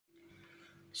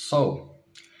So,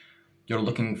 you're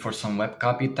looking for some web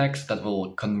copy text that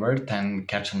will convert and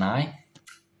catch an eye?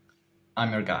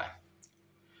 I'm your guy.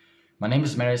 My name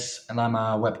is Maris and I'm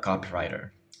a web copywriter.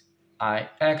 I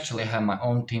actually have my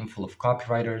own team full of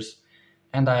copywriters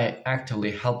and I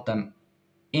actively help them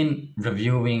in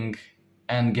reviewing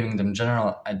and giving them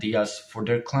general ideas for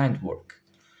their client work.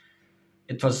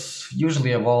 It was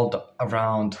usually evolved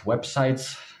around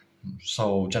websites,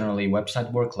 so generally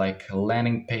website work like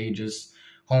landing pages,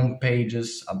 home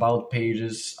pages, about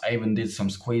pages. I even did some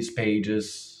squeeze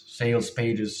pages, sales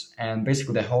pages, and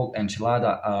basically the whole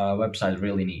enchilada a website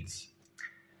really needs.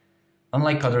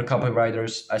 Unlike other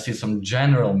copywriters, I see some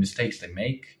general mistakes they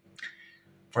make.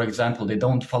 For example, they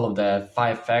don't follow the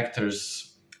 5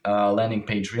 factors a landing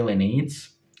page really needs.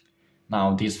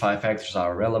 Now, these 5 factors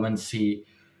are relevancy,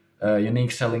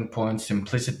 unique selling points,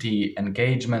 simplicity,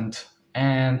 engagement,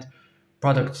 and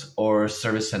product or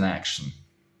service in action.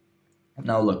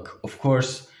 Now look, of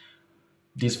course,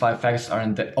 these 5 factors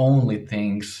aren't the only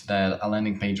things that a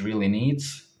landing page really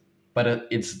needs, but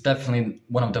it's definitely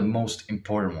one of the most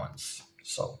important ones.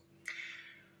 So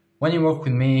when you work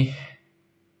with me,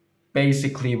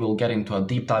 basically we'll get into a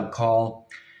deep dive call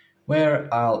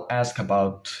where I'll ask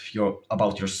about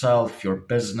yourself, your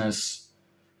business,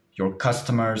 your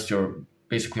customers,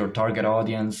 basically your target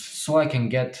audience, so I can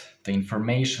get the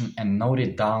information and note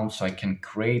it down so I can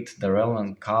create the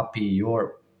relevant copy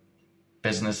your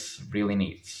business really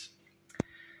needs.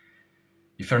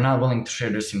 If you're not willing to share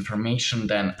this information,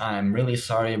 then I'm really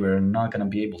sorry, we're not going to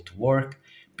be able to work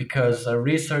because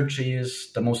research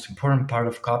is the most important part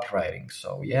of copywriting.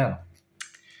 So yeah.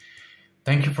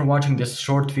 Thank you for watching this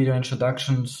short video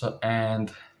introduction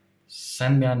and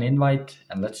send me an invite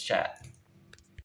and let's chat.